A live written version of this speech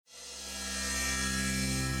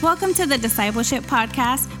Welcome to the Discipleship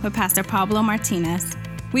Podcast with Pastor Pablo Martinez.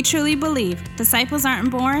 We truly believe disciples aren't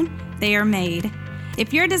born, they are made.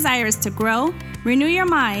 If your desire is to grow, renew your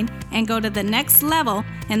mind, and go to the next level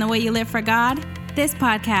in the way you live for God, this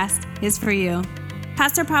podcast is for you.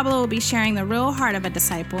 Pastor Pablo will be sharing the real heart of a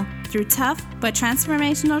disciple through tough but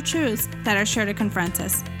transformational truths that are sure to confront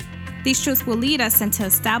us. These truths will lead us into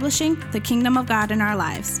establishing the kingdom of God in our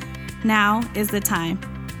lives. Now is the time.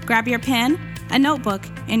 Grab your pen, a notebook,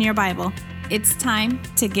 and your Bible. It's time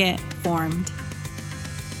to get formed.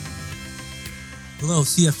 Hello,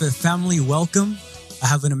 CFF family. Welcome. I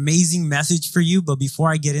have an amazing message for you, but before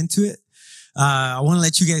I get into it, I want to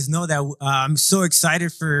let you guys know that I'm so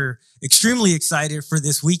extremely excited for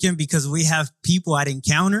this weekend because we have people at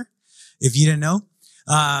Encounter, if you didn't know.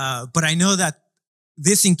 But I know that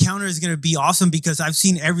this encounter is going to be awesome because I've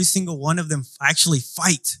seen every single one of them actually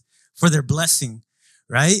fight for their blessing,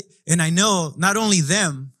 right? And I know not only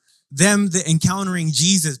them the encountering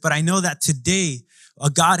Jesus, but I know that today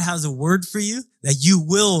God has a word for you that you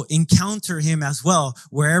will encounter him as well,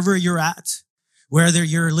 wherever you're at, whether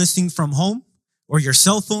you're listening from home or your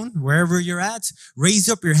cell phone, wherever you're at, raise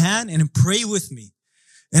up your hand and pray with me.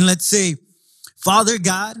 And let's say, Father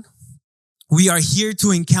God, we are here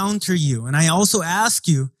to encounter you. And I also ask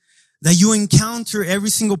you that you encounter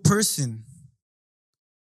every single person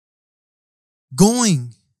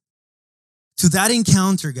going to that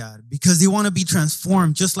encounter, God, because they want to be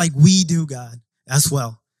transformed just like we do, God, as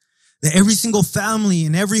well. That every single family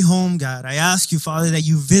in every home, God, I ask you, Father, that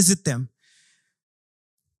you visit them.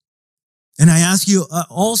 And I ask you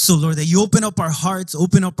also, Lord, that you open up our hearts,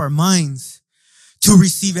 open up our minds to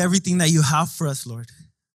receive everything that you have for us, Lord.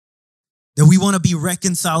 That we want to be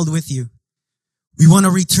reconciled with you. We want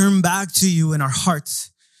to return back to you in our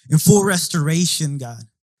hearts in full restoration, God.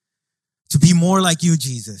 To be more like you,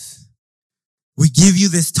 Jesus. We give you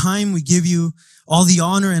this time. We give you all the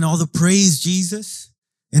honor and all the praise, Jesus.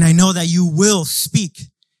 And I know that you will speak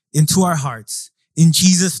into our hearts. In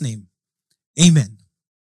Jesus' name, amen.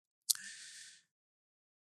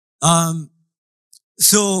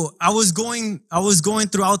 So I was going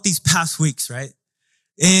throughout these past weeks, right?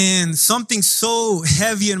 And something so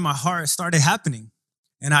heavy in my heart started happening.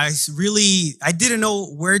 And I didn't know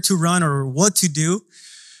where to run or what to do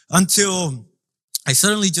until I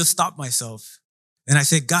suddenly just stopped myself. And I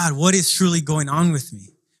said, God, what is truly going on with me?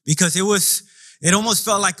 Because it almost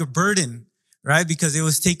felt like a burden, right? Because it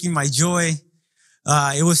was taking my joy.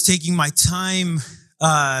 It was taking my time,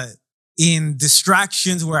 in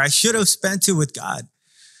distractions where I should have spent it with God,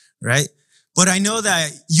 right? But I know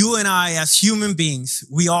that you and I, as human beings,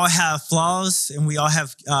 we all have flaws and we all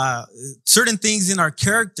have certain things in our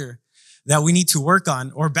character that we need to work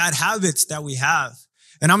on or bad habits that we have.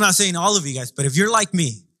 And I'm not saying all of you guys, but if you're like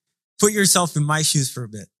me, put yourself in my shoes for a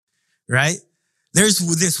bit, right? There's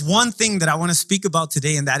this one thing that I want to speak about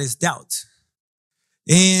today, and that is doubt.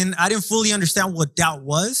 And I didn't fully understand what doubt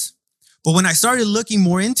was, but when I started looking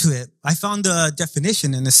more into it, I found the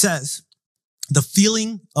definition, and it says, the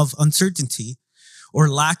feeling of uncertainty or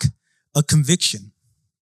lack of conviction.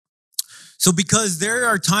 So because there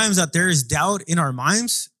are times that there is doubt in our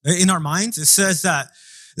minds, it says that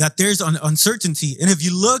there's an uncertainty. And if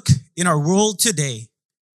you look in our world today,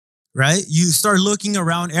 right, you start looking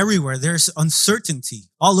around everywhere, there's uncertainty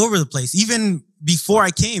all over the place. Even before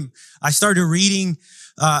I came, I started reading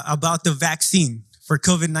about the vaccine for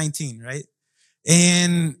COVID-19, right?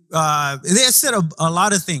 And they said a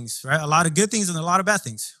lot of things, right? A lot of good things and a lot of bad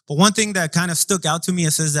things. But one thing that kind of stuck out to me,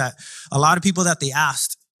 it says that a lot of people that they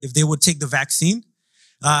asked if they would take the vaccine,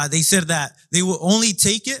 they said that they will only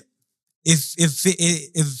take it if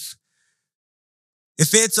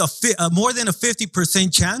it's a more than a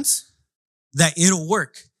 50% chance that it'll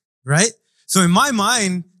work, right? So in my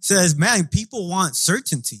mind says, man, people want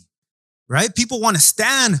certainty, right? People want to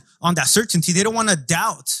stand on that certainty. They don't want to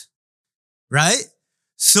doubt, right?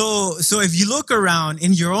 So if you look around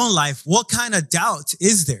in your own life, what kind of doubt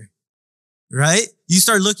is there, right? You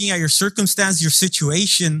start looking at your circumstance, your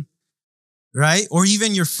situation, right? Or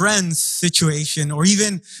even your friend's situation, or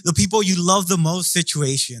even the people you love the most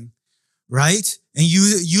situation, right? And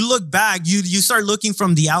you look back, you start looking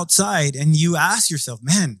from the outside and you ask yourself,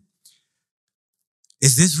 man,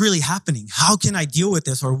 is this really happening? How can I deal with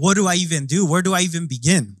this? Or what do I even do? Where do I even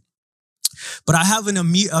begin? But I have an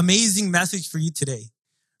amazing message for you today,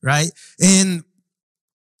 right? And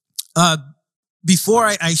before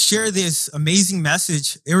I share this amazing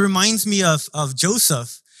message, it reminds me of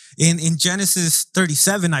Joseph in Genesis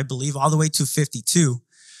 37, I believe, all the way to 52.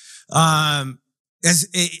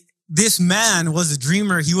 This man was a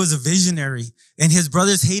dreamer. He was a visionary, and his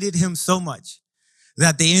brothers hated him so much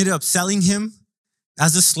that they ended up selling him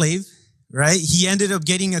as a slave, right? He ended up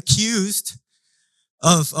getting accused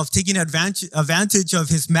of taking advantage of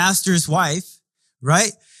his master's wife,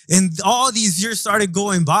 right? And all these years started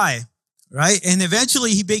going by, right? And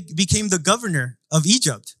eventually he became the governor of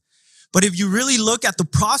Egypt. But if you really look at the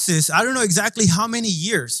process, I don't know exactly how many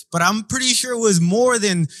years, but I'm pretty sure it was more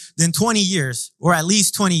than 20 years, or at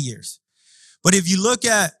least 20 years. But if you look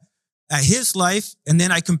at his life, and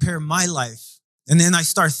then I compare my life, and then I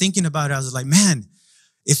start thinking about it, I was like, man,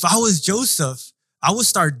 if I was Joseph, I would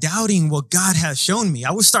start doubting what God has shown me.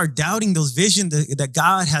 I would start doubting those visions that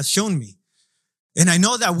God has shown me. And I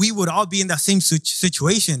know that we would all be in that same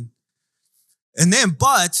situation. And then,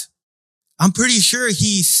 but I'm pretty sure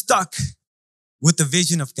he stuck with the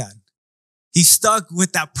vision of God. He stuck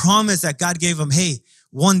with that promise that God gave him. Hey,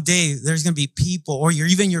 one day there's going to be people, or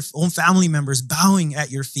even your own family members, bowing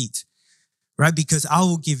at your feet, right? Because I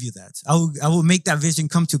will give you that. I will make that vision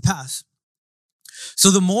come to pass.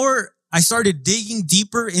 So the more I started digging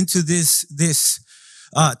deeper into this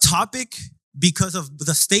topic, because of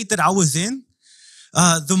the state that I was in,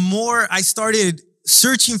 the more I started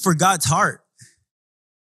searching for God's heart.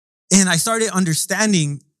 And I started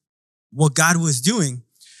understanding what God was doing.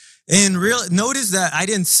 And notice that I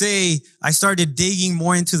didn't say I started digging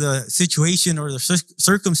more into the situation or the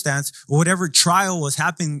circumstance or whatever trial was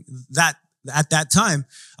happening at that time.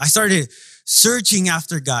 I started searching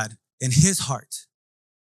after God and his heart.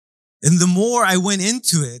 And the more I went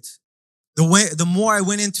into it, the more I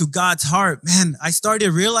went into God's heart, man, I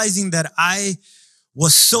started realizing that I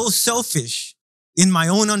was so selfish in my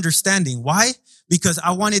own understanding. Why? Because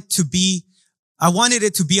I wanted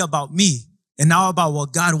it to be about me and not about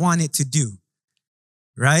what God wanted to do,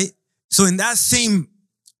 right? So in that same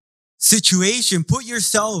situation, put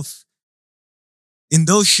yourself in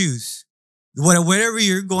those shoes. Whatever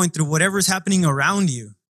you're going through, whatever's happening around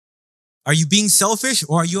you, are you being selfish,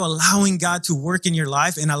 or are you allowing God to work in your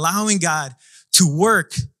life and allowing God to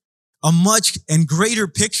work a much and greater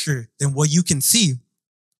picture than what you can see?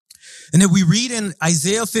 And if we read in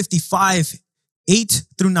Isaiah 55, 8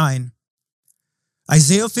 through 9,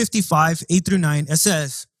 Isaiah 55, 8 through 9, it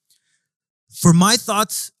says, "For my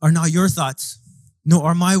thoughts are not your thoughts, nor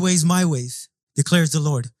are my ways, declares the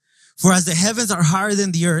Lord. For as the heavens are higher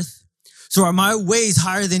than the earth, so are my ways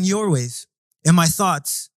higher than your ways, and my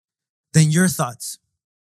thoughts than your thoughts."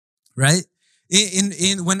 Right?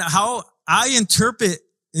 How I interpret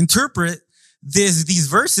these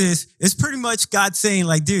verses is pretty much God saying,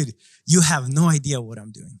 like, dude, you have no idea what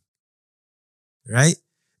I'm doing. Right?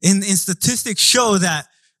 And statistics show that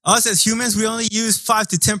us as humans, we only use 5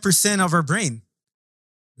 to 10% of our brain.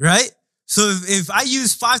 Right? So if I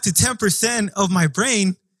use 5 to 10% of my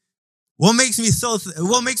brain, what makes me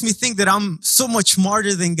think that I'm so much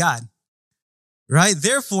smarter than God? Right?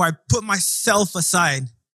 Therefore, I put myself aside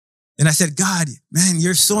and I said, God, man,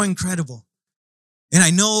 you're so incredible. And I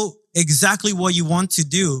know exactly what you want to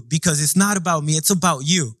do, because it's not about me. It's about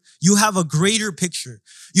you. You have a greater picture.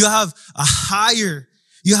 You have higher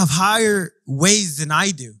ways than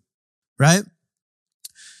I do. Right?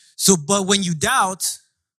 So, but when you doubt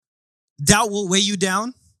will weigh you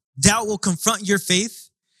down. Doubt will confront your faith.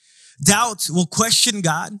 Doubt will question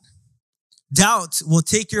God. Doubt will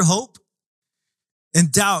take your hope.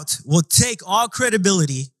 And doubt will take all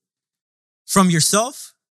credibility from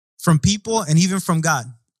yourself, from people, and even from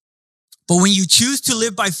God. But when you choose to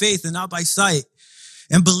live by faith and not by sight,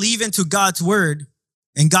 and believe into God's word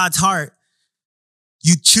and God's heart,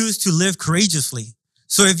 you choose to live courageously.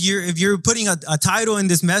 So if you're putting a title in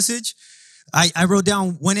this message, I wrote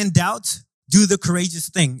down, "When in doubt, do the courageous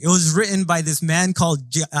thing." It was written by this man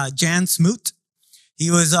called Jan Smoot.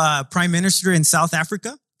 He was a prime minister in South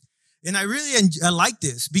Africa. And I really like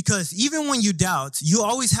this, because even when you doubt, you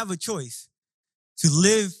always have a choice to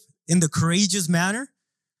live in the courageous manner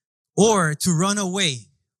or to run away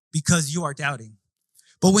because you are doubting.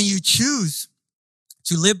 But when you choose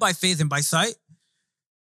to live by faith and by sight,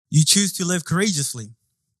 you choose to live courageously,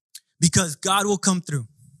 because God will come through.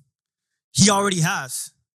 He already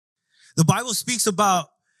has. The Bible speaks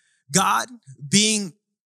about God being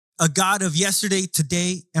a God of yesterday,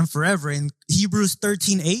 today, and forever. In Hebrews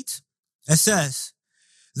 13:8, it says,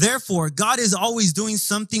 "Therefore, God is always doing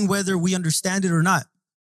something whether we understand it or not."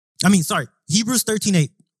 Hebrews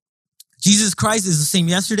 13:8. Jesus Christ is the same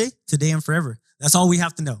yesterday, today, and forever. That's all we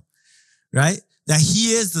have to know, right? That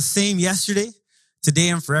he is the same yesterday, today,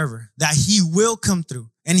 and forever. That he will come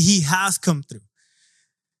through, and he has come through.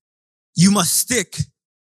 You must stick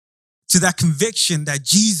to that conviction that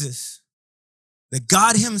Jesus, that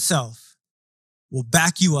God himself, will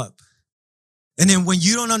back you up. And then when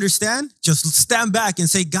you don't understand, just stand back and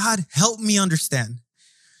say, God, help me understand.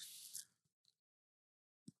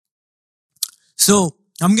 So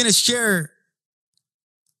I'm going to share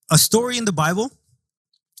a story in the Bible.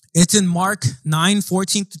 It's in Mark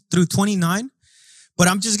 9:14-29. But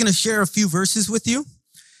I'm just going to share a few verses with you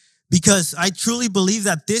because I truly believe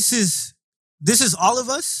that this is all of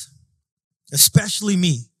us, especially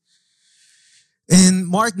me. In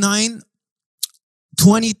Mark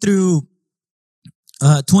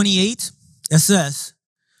 9:20-28, it says,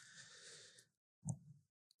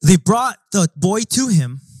 they brought the boy to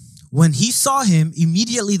him. When he saw him,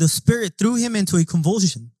 immediately the spirit threw him into a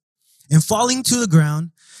convulsion. And falling to the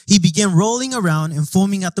ground, he began rolling around and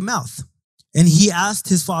foaming at the mouth. And he asked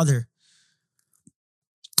his father,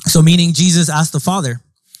 so meaning Jesus asked the father,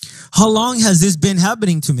 how long has this been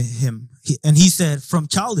happening to him? And he said, from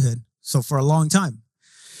childhood, so for a long time.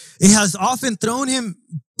 It has often thrown him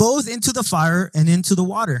both into the fire and into the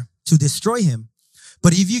water to destroy him.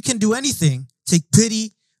 But if you can do anything, take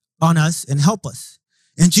pity on us and help us.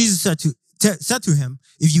 And Jesus said to him,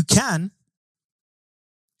 if you can,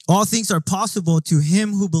 all things are possible to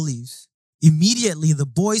him who believes. Immediately, the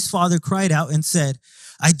boy's father cried out and said,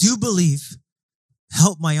 I do believe,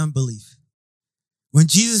 help my unbelief. When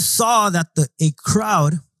Jesus saw that a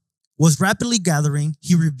crowd was rapidly gathering,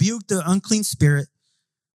 he rebuked the unclean spirit,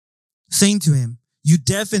 saying to him, you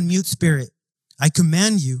deaf and mute spirit, I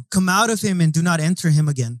command you, come out of him and do not enter him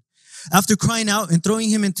again. After crying out and throwing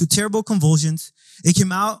him into terrible convulsions, it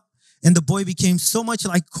came out and the boy became so much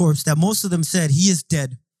like a corpse that most of them said, he is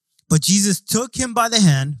dead. But Jesus took him by the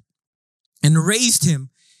hand and raised him,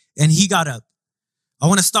 and he got up. I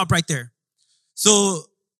want to stop right there. So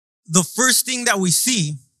the first thing that we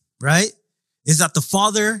see, right, is that the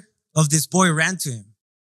father of this boy ran to him,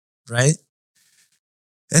 right?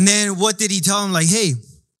 And then what did he tell him? Like, hey,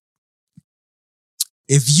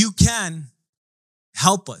 if you can,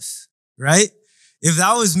 help us, right? If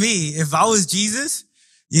that was me, if I was Jesus,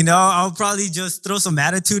 I'll probably just throw some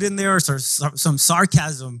attitude in there or some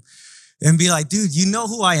sarcasm and be like, dude, you know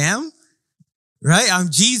who I am, right? I'm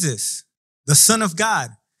Jesus, the Son of God,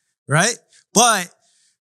 right? But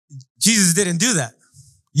Jesus didn't do that.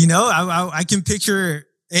 I can picture,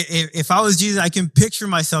 if I was Jesus, I can picture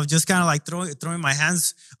myself just kind of like throwing my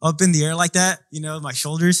hands up in the air like that, my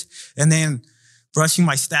shoulders, and then brushing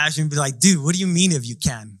my stash and be like, dude, what do you mean if you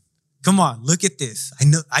can? Come on, look at this.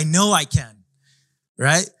 I know I can,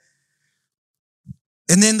 right?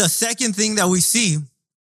 And then the second thing that we see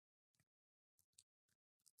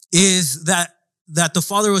is that the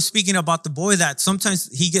father was speaking about the boy, that sometimes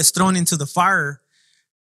he gets thrown into the fire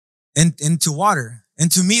and into water.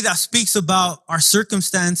 And to me, that speaks about our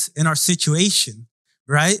circumstance and our situation,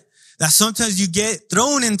 right? That sometimes you get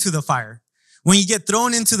thrown into the fire. When you get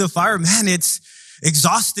thrown into the fire, man, it's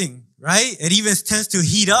exhausting, right? It even tends to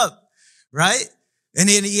heat up, right? And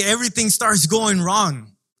then everything starts going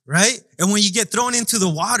wrong, right? And when you get thrown into the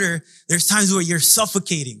water, there's times where you're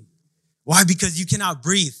suffocating. Why? Because you cannot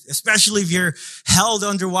breathe, especially if you're held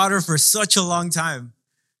underwater for such a long time,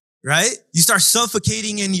 right? You start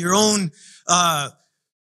suffocating in your own,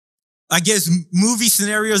 movie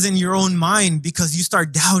scenarios in your own mind because you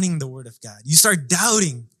start doubting the word of God. You start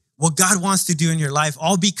doubting what God wants to do in your life,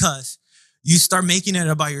 all because you start making it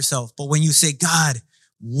about yourself. But when you say, God,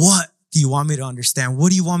 what do you want me to understand?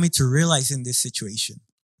 What do you want me to realize in this situation?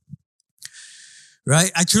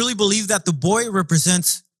 Right? I truly believe that the boy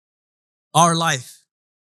represents our life,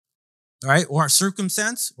 right? Or our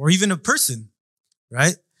circumstance, or even a person,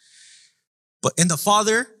 right? And the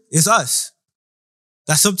father is us.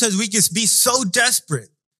 That sometimes we can be so desperate,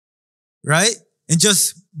 right? And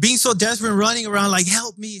just being so desperate, running around like,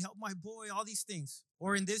 help me, help my boy, all these things.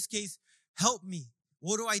 Or in this case, help me.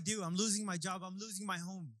 What do I do? I'm losing my job. I'm losing my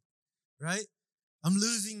home, right? I'm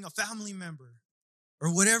losing a family member,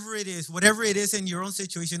 or whatever it is in your own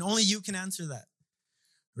situation. Only you can answer that,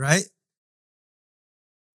 right?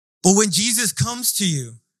 But when Jesus comes to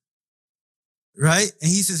you, right?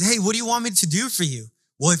 And he says, hey, what do you want me to do for you?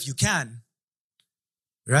 Well, if you can,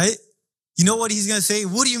 right? You know what he's going to say?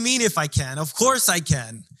 What do you mean if I can? Of course I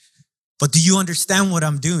can. But do you understand what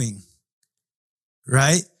I'm doing?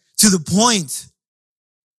 Right? To the point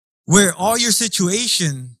where your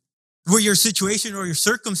situation or your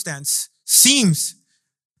circumstance seems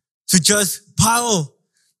to just pile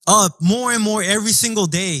up more and more every single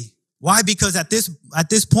day. Why? Because at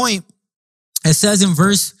this point, it says in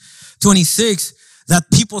verse 26 that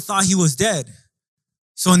people thought he was dead.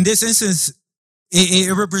 So in this instance,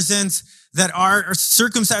 it represents that our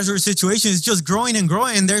circumstance or situation is just growing and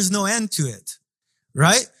growing and there's no end to it,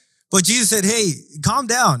 right? But Jesus said, hey, calm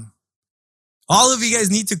down. All of you guys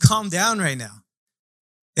need to calm down right now.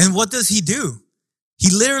 And what does he do? He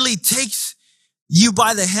literally takes you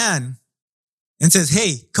by the hand and says,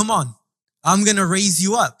 hey, come on, I'm going to raise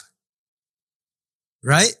you up.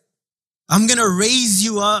 Right? I'm going to raise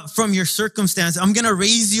you up from your circumstance. I'm going to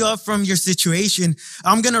raise you up from your situation.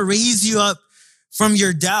 I'm going to raise you up from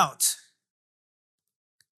your doubt.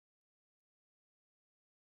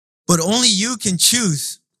 But only you can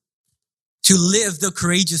choose to live the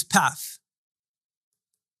courageous path.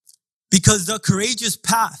 Because the courageous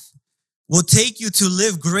path will take you to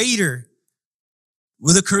live greater.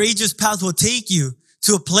 Well, the courageous path will take you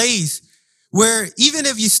to a place where even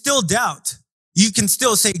if you still doubt, you can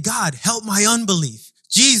still say, God, help my unbelief.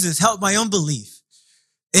 Jesus, help my unbelief.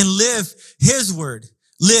 And live his word.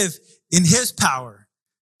 Live in his power.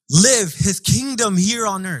 Live his kingdom here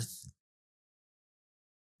on earth.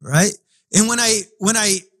 Right? And when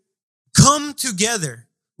I come together,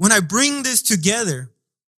 when I bring this together,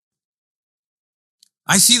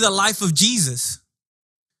 I see the life of Jesus.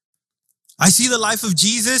 I see the life of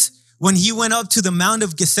Jesus when he went up to the Mount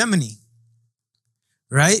of Gethsemane.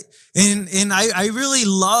 Right? And I really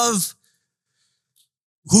love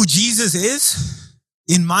who Jesus is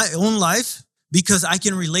in my own life because I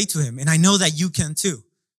can relate to him. And I know that you can too,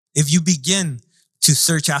 if you begin to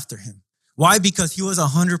search after him. Why? Because he was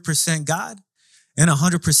 100% God and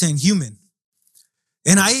 100% human.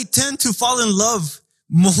 And I tend to fall in love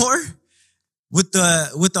more with the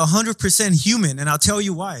 100% human. And I'll tell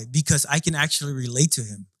you why. Because I can actually relate to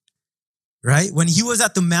him. Right? When he was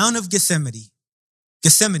at the Mount of Gethsemane,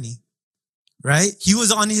 right? He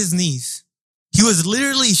was on his knees. He was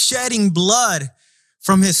literally shedding blood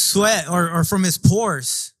from his sweat or from his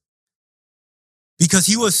pores because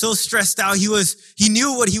he was so stressed out. He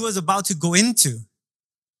knew what he was about to go into,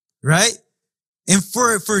 right? And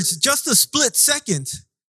for just a split second,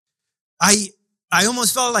 I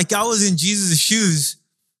almost felt like I was in Jesus' shoes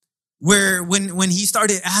where when he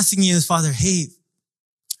started asking his father, hey,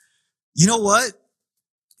 you know what?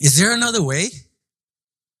 Is there another way?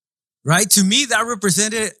 Right? To me, that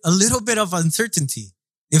represented a little bit of uncertainty.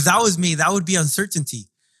 If that was me, that would be uncertainty.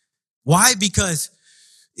 Why? Because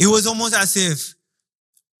it was almost as if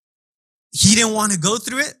he didn't want to go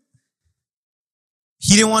through it.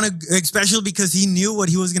 He didn't want to, especially because he knew what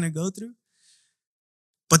he was going to go through.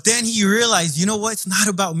 But then he realized, you know what? It's not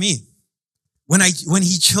about me. When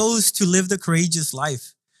he chose to live the courageous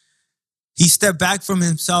life, he stepped back from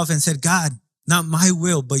himself and said, God, not my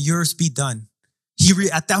will, but yours be done.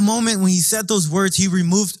 At that moment, when he said those words, he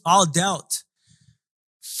removed all doubt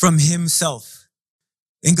from himself.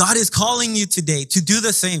 And God is calling you today to do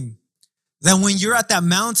the same. That when you're at that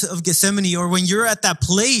Mount of Gethsemane or when you're at that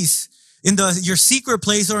place, in your secret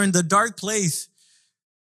place or in the dark place,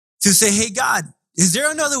 to say, hey, God, is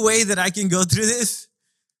there another way that I can go through this?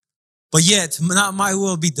 But yet, not my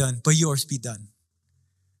will be done, but yours be done.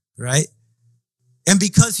 Right? And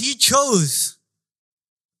because he chose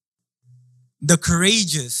the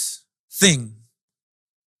courageous thing,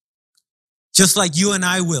 just like you and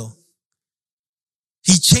I will.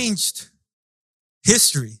 He changed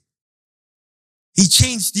history. He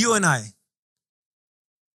changed you and I.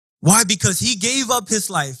 Why? Because he gave up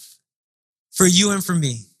his life for you and for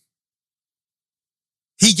me.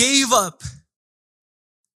 He gave up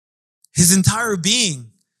his entire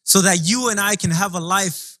being so that you and I can have a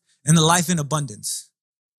life and a life in abundance.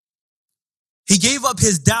 He gave up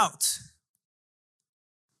his doubt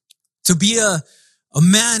to be a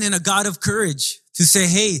man and a God of courage, to say,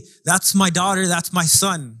 hey, that's my daughter, that's my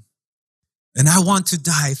son, and I want to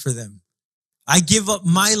die for them. I give up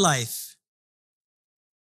my life.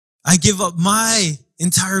 I give up my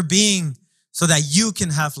entire being so that you can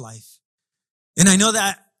have life. And I know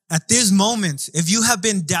that at this moment, if you have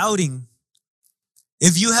been doubting,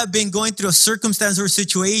 if you have been going through a circumstance or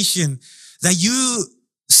situation that you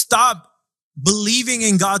stop believing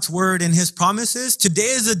in God's word and his promises, today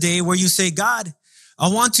is a day where you say, God, I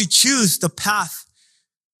want to choose the path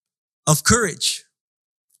of courage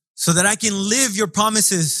so that I can live your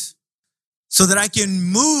promises, so that I can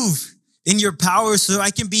move in your power, so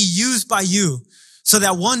I can be used by you, so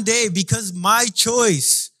that one day, because my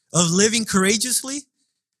choice of living courageously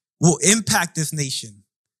will impact this nation,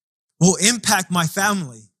 will impact my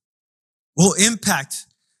family, will impact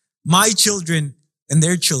my children and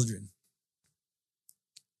their children.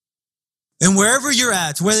 And wherever you're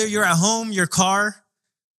at, whether you're at home, your car,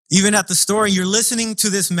 even at the store, and you're listening to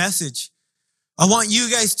this message, I want you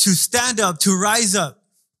guys to stand up, to rise up.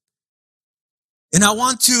 And I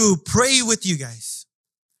want to pray with you guys.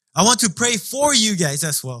 I want to pray for you guys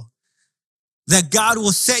as well, that God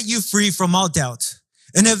will set you free from all doubt.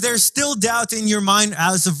 And if there's still doubt in your mind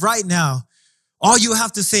as of right now, all you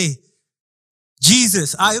have to say,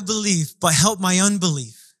 Jesus, I believe, but help my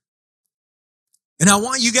unbelief. And I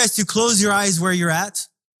want you guys to close your eyes where you're at.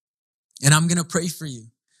 And I'm going to pray for you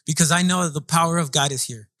because I know the power of God is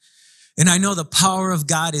here. And I know the power of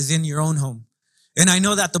God is in your own home. And I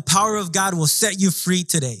know that the power of God will set you free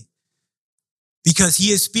today because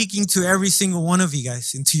he is speaking to every single one of you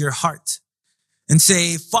guys into your heart and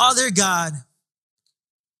say, Father God,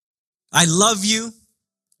 I love you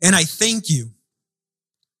and I thank you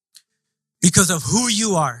because of who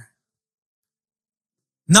you are.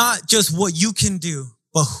 Not just what you can do,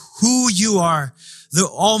 but who you are, the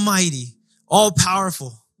Almighty,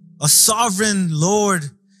 all-powerful, a sovereign Lord,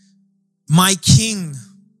 my King,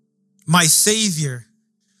 my Savior.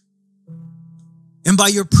 And by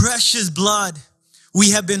your precious blood,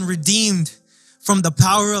 we have been redeemed from the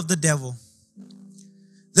power of the devil.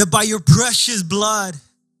 That by your precious blood,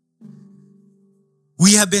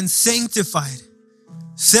 we have been sanctified,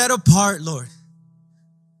 set apart, Lord,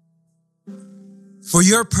 for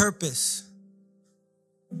your purpose,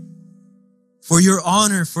 for your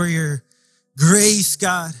honor, for your grace,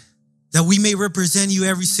 God, that we may represent you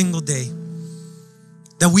every single day,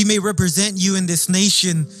 that we may represent you in this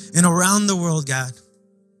nation and around the world, God,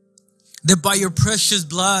 that by your precious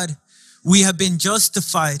blood, we have been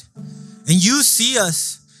justified, and you see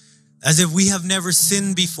us as if we have never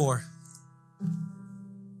sinned before.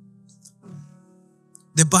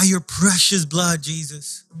 That by your precious blood,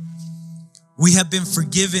 Jesus, we have been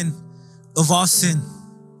forgiven of all sin.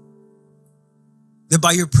 That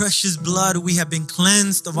by your precious blood, we have been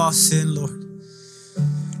cleansed of all sin, Lord.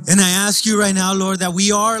 And I ask you right now, Lord, that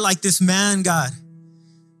we are like this man, God.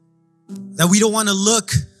 That we don't want to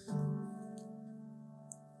look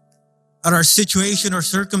at our situation or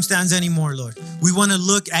circumstance anymore, Lord. We want to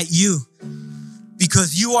look at you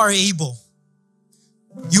because you are able.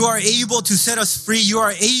 You are able to set us free. You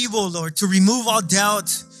are able, Lord, to remove all doubt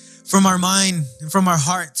from our mind and from our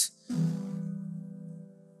heart.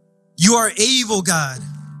 You are able, God.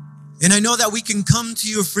 And I know that we can come to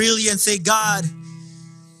you freely and say, God,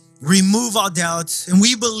 remove all doubts. And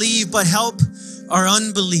we believe, but help our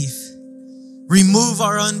unbelief. Remove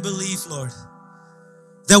our unbelief, Lord.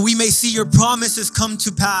 That we may see your promises come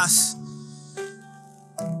to pass.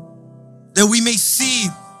 That we may see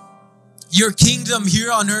your kingdom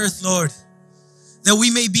here on earth, Lord. That we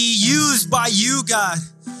may be used by you, God,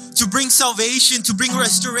 to bring salvation, to bring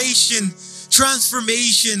restoration,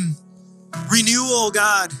 transformation, renewal,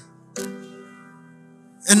 God,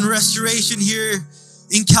 and restoration here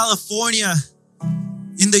in California,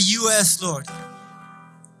 in the U.S., Lord.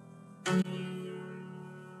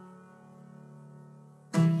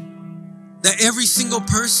 That every single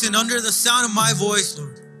person under the sound of my voice,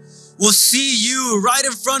 Lord, will see you right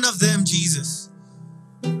in front of them, Jesus.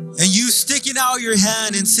 And you sticking out your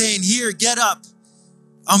hand and saying, here, get up.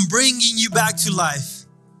 I'm bringing you back to life.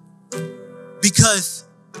 Because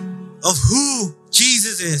of who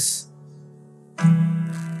Jesus is.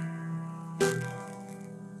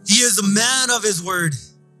 He is a man of his word.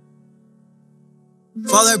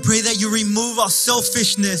 Father, I pray that you remove our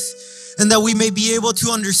selfishness and that we may be able to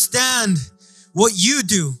understand what you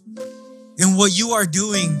do and what you are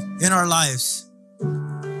doing in our lives.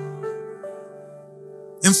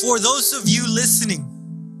 And for those of you listening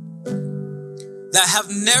that have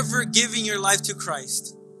never given your life to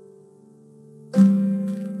Christ,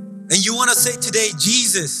 and you want to say today,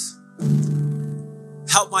 Jesus,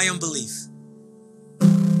 help my unbelief.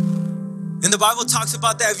 And the Bible talks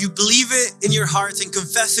about that if you believe it in your heart and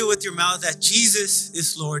confess it with your mouth that Jesus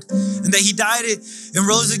is Lord and that he died and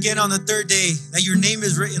rose again on the third day, that your name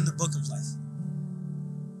is written in the book of life.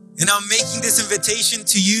 And I'm making this invitation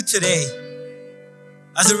to you today.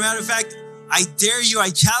 As a matter of fact, I dare you, I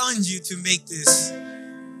challenge you to make this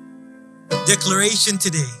declaration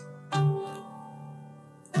today.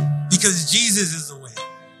 Because Jesus is the way,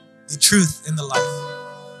 the truth, and the life.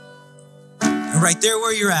 And right there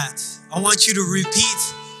where you're at, I want you to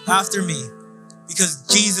repeat after me because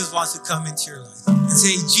Jesus wants to come into your life. And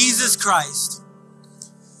say, Jesus Christ,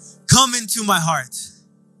 come into my heart.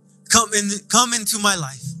 Come into my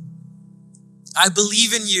life. I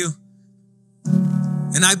believe in you.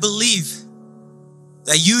 And I believe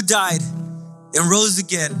that you died and rose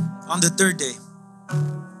again on the third day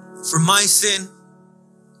for my sin,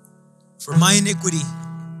 for my iniquity.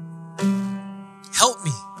 Help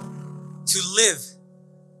me to live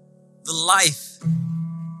the life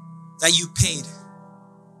that you paid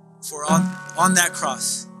for on that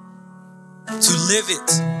cross. To live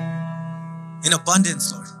it in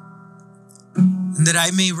abundance, Lord. And that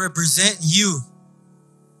I may represent you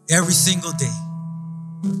every single day.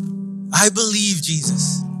 I believe,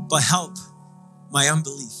 Jesus, but help my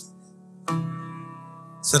unbelief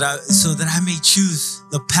so that I may choose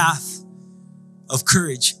the path of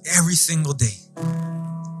courage every single day.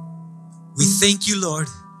 We thank you, Lord.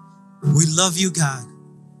 We love you, God.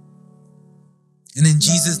 And in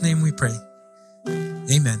Jesus' name we pray.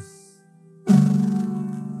 Amen.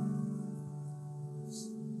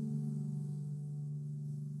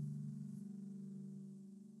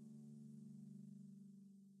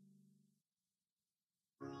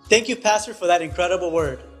 Thank you, Pastor, for that incredible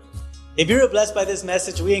word. If you were blessed by this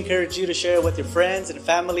message, we encourage you to share it with your friends and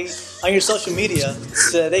family on your social media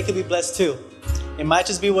so that they can be blessed too. It might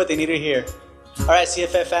just be what they need to hear. All right,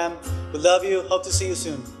 CFF fam, we love you. Hope to see you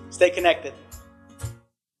soon. Stay connected.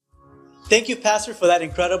 Thank you, Pastor, for that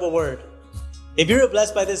incredible word. If you were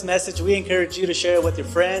blessed by this message, we encourage you to share it with your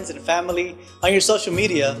friends and family on your social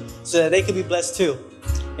media so that they can be blessed too.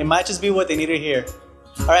 It might just be what they need to hear.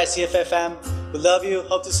 All right, CFF fam, we love you.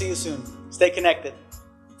 Hope to see you soon. Stay connected.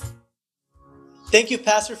 Thank you,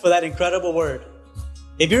 Pastor, for that incredible word.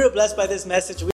 If you were blessed by this message,